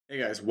Hey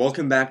guys,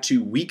 welcome back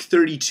to week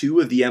 32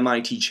 of the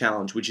MIT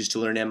Challenge, which is to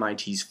learn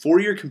MIT's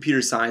four-year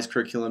computer science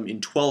curriculum in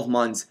 12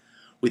 months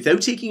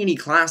without taking any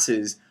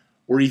classes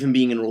or even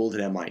being enrolled at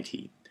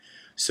MIT.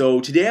 So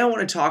today I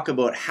want to talk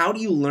about how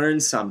do you learn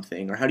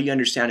something or how do you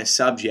understand a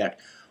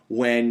subject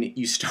when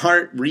you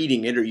start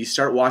reading it or you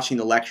start watching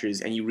the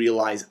lectures and you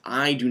realize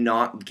I do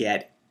not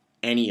get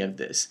any of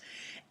this.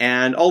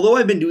 And although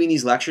I've been doing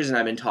these lectures and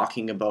I've been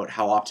talking about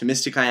how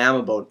optimistic I am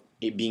about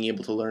being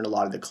able to learn a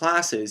lot of the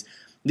classes,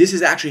 this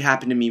has actually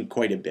happened to me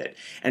quite a bit.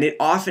 And it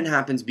often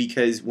happens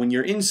because when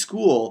you're in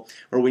school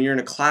or when you're in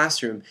a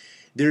classroom,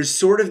 there's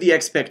sort of the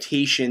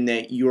expectation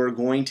that you're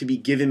going to be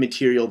given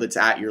material that's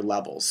at your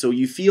level. So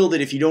you feel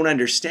that if you don't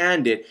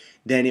understand it,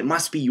 then it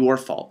must be your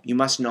fault. You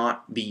must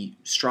not be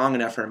strong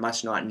enough or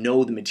must not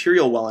know the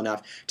material well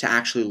enough to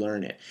actually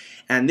learn it.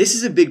 And this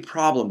is a big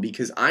problem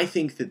because I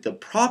think that the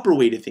proper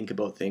way to think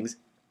about things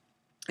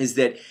is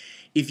that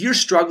if you're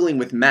struggling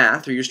with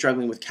math or you're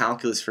struggling with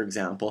calculus, for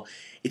example,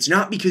 it's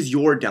not because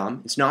you're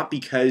dumb. It's not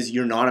because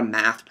you're not a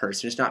math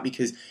person. It's not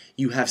because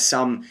you have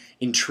some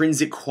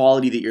intrinsic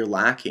quality that you're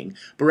lacking,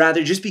 but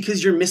rather just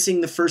because you're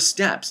missing the first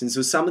steps. And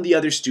so some of the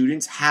other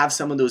students have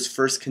some of those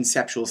first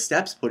conceptual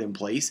steps put in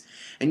place,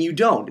 and you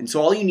don't. And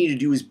so all you need to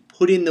do is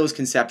put in those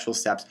conceptual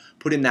steps,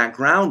 put in that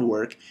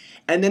groundwork,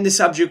 and then the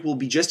subject will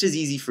be just as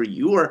easy for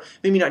you, or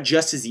maybe not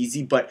just as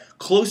easy, but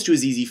close to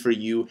as easy for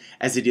you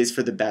as it is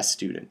for the best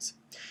students.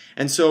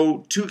 And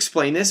so to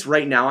explain this,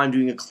 right now I'm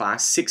doing a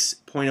class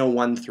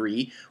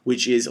 6.013,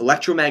 which is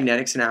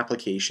electromagnetics and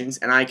applications,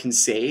 and I can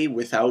say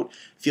without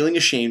feeling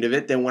ashamed of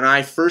it that when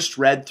I first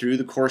read through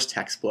the course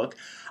textbook,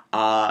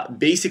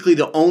 basically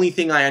the only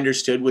thing I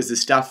understood was the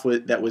stuff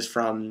that was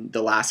from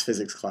the last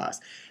physics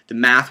class. The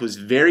math was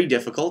very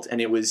difficult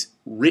and it was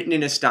written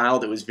in a style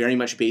that was very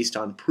much based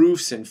on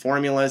proofs and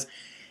formulas,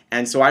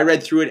 and so I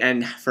read through it,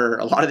 and for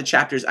a lot of the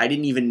chapters I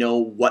didn't even know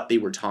what they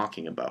were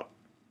talking about.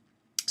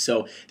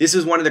 So this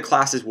is one of the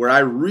classes where I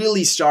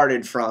really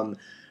started from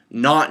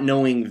not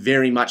knowing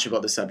very much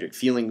about the subject,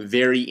 feeling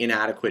very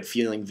inadequate,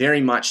 feeling very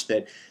much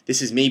that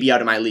this is maybe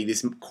out of my league,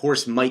 this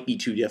course might be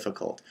too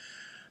difficult.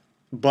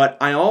 But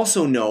I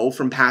also know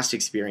from past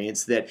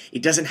experience that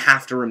it doesn't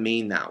have to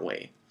remain that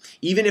way.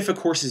 Even if a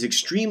course is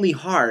extremely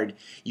hard,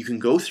 you can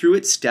go through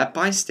it step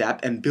by step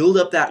and build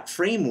up that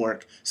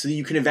framework so that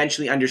you can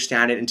eventually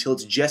understand it until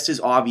it's just as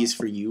obvious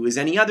for you as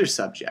any other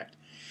subject.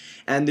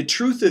 And the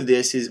truth of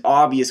this is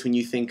obvious when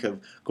you think of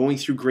going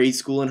through grade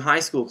school and high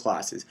school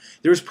classes.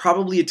 There was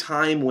probably a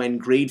time when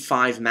grade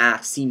 5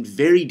 math seemed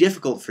very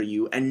difficult for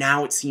you, and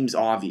now it seems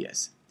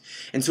obvious.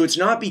 And so it's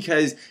not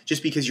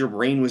just because your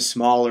brain was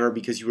smaller,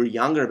 because you were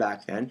younger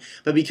back then,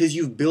 but because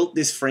you've built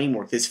this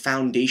framework, this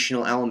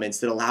foundational elements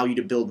that allow you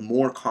to build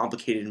more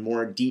complicated and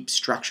more deep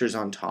structures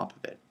on top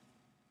of it.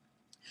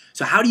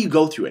 So how do you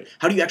go through it?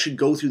 How do you actually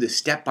go through the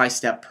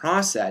step-by-step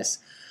process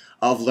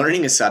of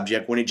learning a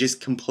subject when it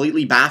just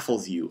completely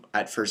baffles you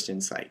at first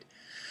insight?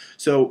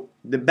 So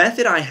the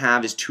method I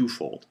have is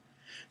twofold.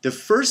 The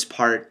first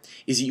part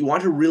is that you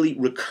want to really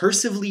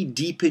recursively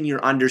deepen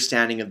your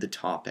understanding of the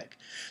topic.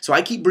 So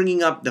I keep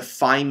bringing up the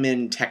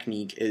Feynman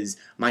technique as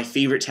my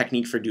favorite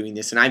technique for doing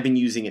this, and I've been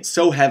using it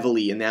so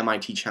heavily in the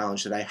MIT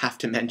Challenge that I have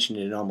to mention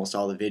it in almost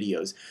all the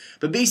videos.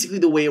 But basically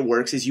the way it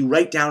works is you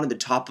write down at the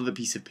top of a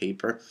piece of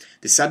paper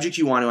the subject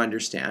you want to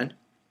understand,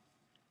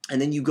 and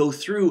then you go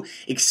through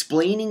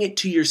explaining it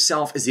to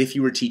yourself as if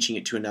you were teaching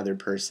it to another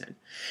person.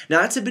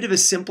 Now that's a bit of a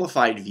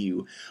simplified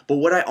view, but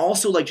what I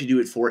also like to do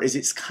it for is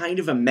it's kind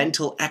of a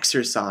mental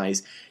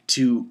exercise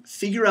to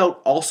figure out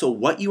also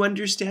what you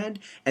understand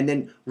and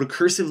then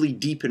recursively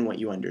deepen what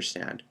you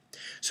understand.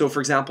 So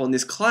for example, in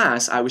this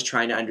class I was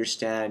trying to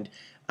understand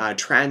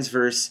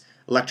transverse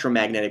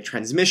electromagnetic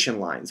transmission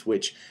lines,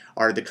 which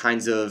are the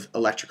kinds of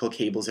electrical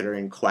cables that are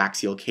in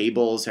coaxial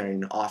cables,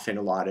 and often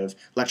a lot of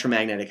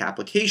electromagnetic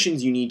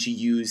applications you need to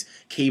use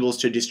cables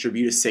to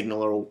distribute a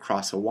signal or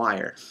across a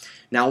wire.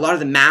 Now a lot of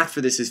the math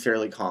for this is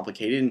fairly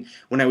complicated, and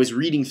when I was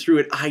reading through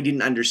it I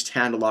didn't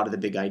understand a lot of the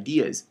big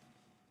ideas.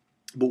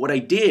 But what I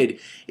did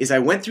is I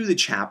went through the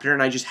chapter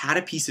and I just had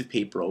a piece of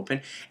paper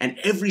open, and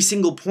every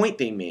single point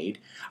they made,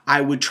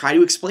 I would try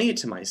to explain it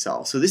to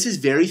myself. So this is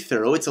very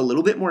thorough. It's a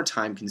little bit more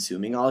time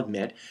consuming, I'll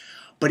admit,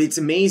 but it's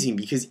amazing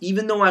because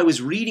even though I was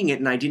reading it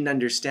and I didn't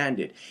understand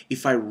it,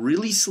 if I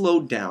really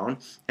slowed down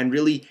and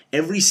really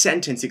every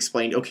sentence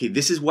explained, okay,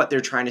 this is what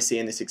they're trying to say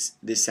in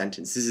this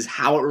sentence. This is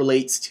how it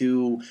relates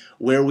to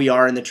where we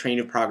are in the train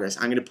of progress.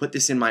 I'm going to put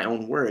this in my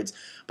own words.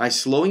 By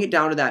slowing it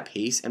down to that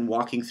pace and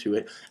walking through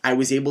it, I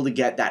was able to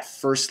get that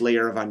first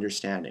layer of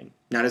understanding.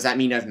 Now, does that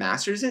mean I've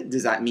mastered it?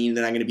 Does that mean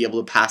that I'm going to be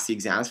able to pass the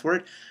exams for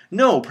it?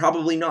 No,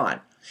 probably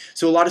not.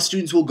 So a lot of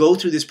students will go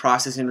through this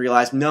process and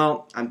realize,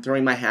 no, I'm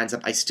throwing my hands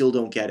up, I still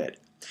don't get it.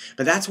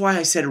 But that's why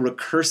I said a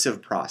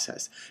recursive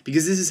process,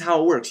 because this is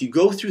how it works. You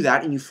go through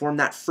that and you form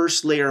that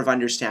first layer of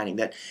understanding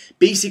that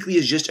basically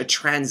is just a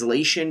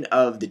translation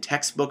of the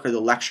textbook or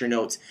the lecture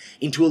notes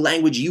into a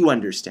language you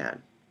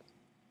understand.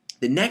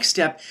 The next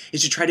step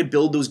is to try to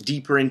build those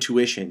deeper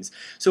intuitions.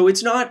 So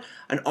it's not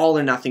an all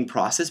or nothing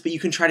process, but you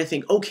can try to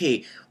think,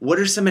 okay, what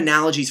are some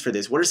analogies for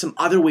this? What are some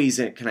other ways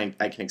that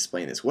I can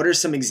explain this? What are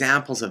some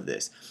examples of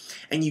this?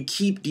 And you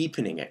keep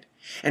deepening it.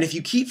 And if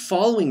you keep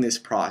following this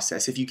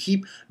process, if you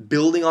keep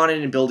building on it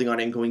and building on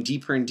it and going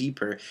deeper and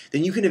deeper,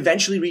 then you can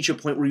eventually reach a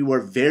point where you are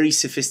very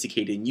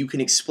sophisticated and you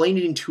can explain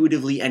it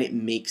intuitively and it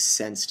makes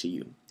sense to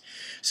you.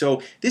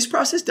 So this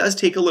process does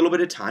take a little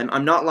bit of time.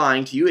 I'm not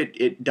lying to you.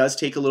 It does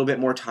take a little bit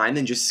more time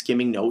than just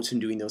skimming notes and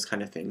doing those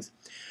kind of things.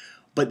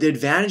 But the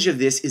advantage of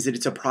this is that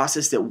it's a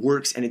process that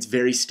works and it's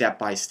very step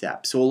by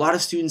step. So a lot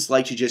of students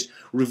like to just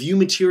review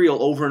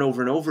material over and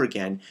over and over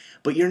again,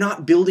 but you're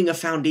not building a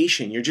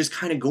foundation. You're just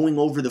kind of going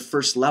over the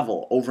first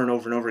level over and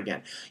over and over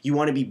again. You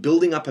want to be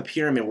building up a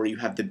pyramid where you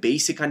have the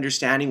basic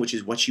understanding, which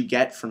is what you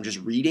get from just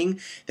reading,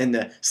 then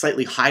the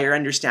slightly higher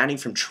understanding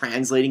from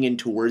translating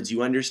into words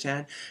you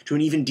understand, to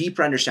an even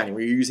deeper understanding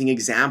where you're using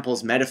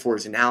examples,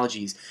 metaphors,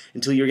 analogies,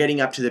 until you're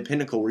getting up to the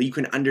pinnacle where you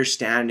can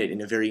understand it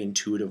in a very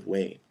intuitive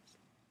way.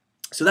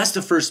 So that's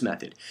the first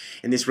method.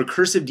 And this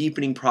recursive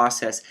deepening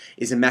process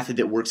is a method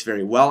that works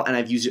very well, and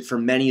I've used it for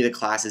many of the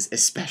classes,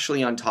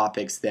 especially on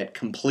topics that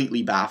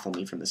completely baffle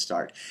me from the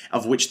start,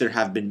 of which there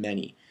have been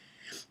many.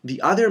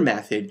 The other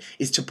method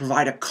is to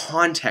provide a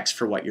context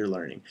for what you're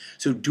learning.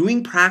 So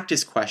doing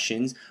practice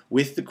questions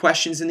with the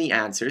questions and the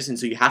answers, and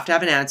so you have to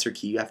have an answer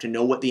key, you have to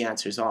know what the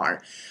answers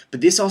are,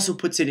 but this also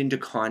puts it into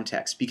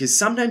context, because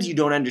sometimes you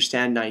don't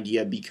understand an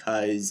idea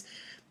because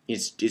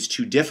it's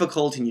too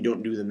difficult and you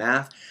don't do the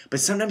math, but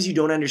sometimes you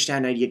don't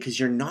understand an idea because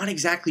you're not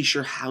exactly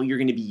sure how you're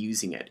going to be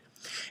using it.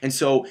 And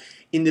so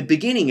in the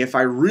beginning, if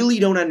I really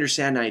don't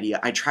understand an idea,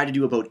 I try to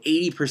do about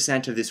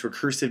 80% of this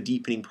recursive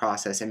deepening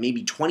process and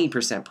maybe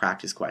 20%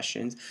 practice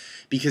questions,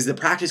 because the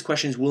practice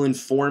questions will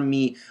inform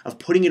me of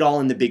putting it all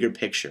in the bigger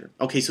picture.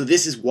 Okay, so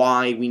this is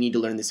why we need to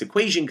learn this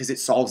equation because it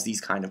solves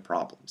these kind of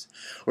problems.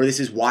 Or this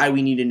is why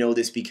we need to know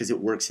this because it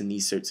works in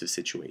these sorts of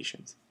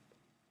situations.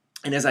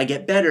 And as I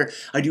get better,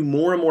 I do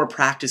more and more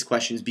practice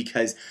questions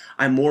because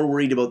I'm more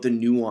worried about the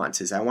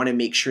nuances. I want to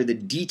make sure the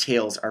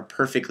details are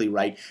perfectly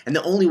right. And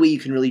the only way you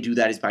can really do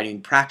that is by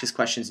doing practice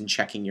questions and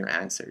checking your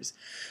answers.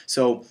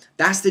 So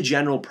that's the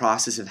general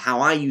process of how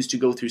I used to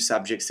go through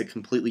subjects that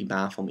completely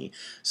baffle me.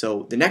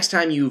 So the next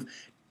time you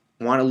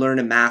want to learn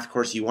a math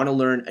course, you want to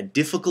learn a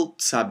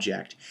difficult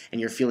subject,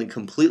 and you're feeling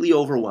completely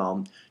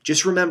overwhelmed,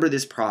 just remember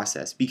this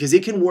process, because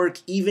it can work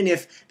even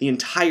if the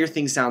entire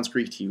thing sounds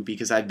Greek to you,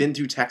 because I've been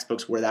through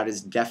textbooks where that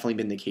has definitely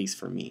been the case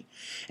for me.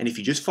 And if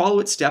you just follow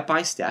it step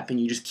by step and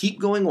you just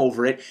keep going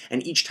over it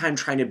and each time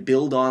trying to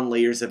build on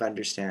layers of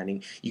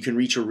understanding, you can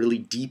reach a really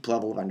deep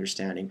level of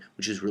understanding,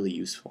 which is really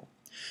useful.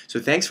 So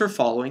thanks for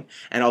following,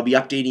 and I'll be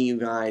updating you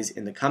guys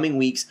in the coming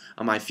weeks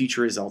on my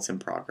future results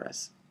and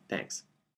progress. Thanks.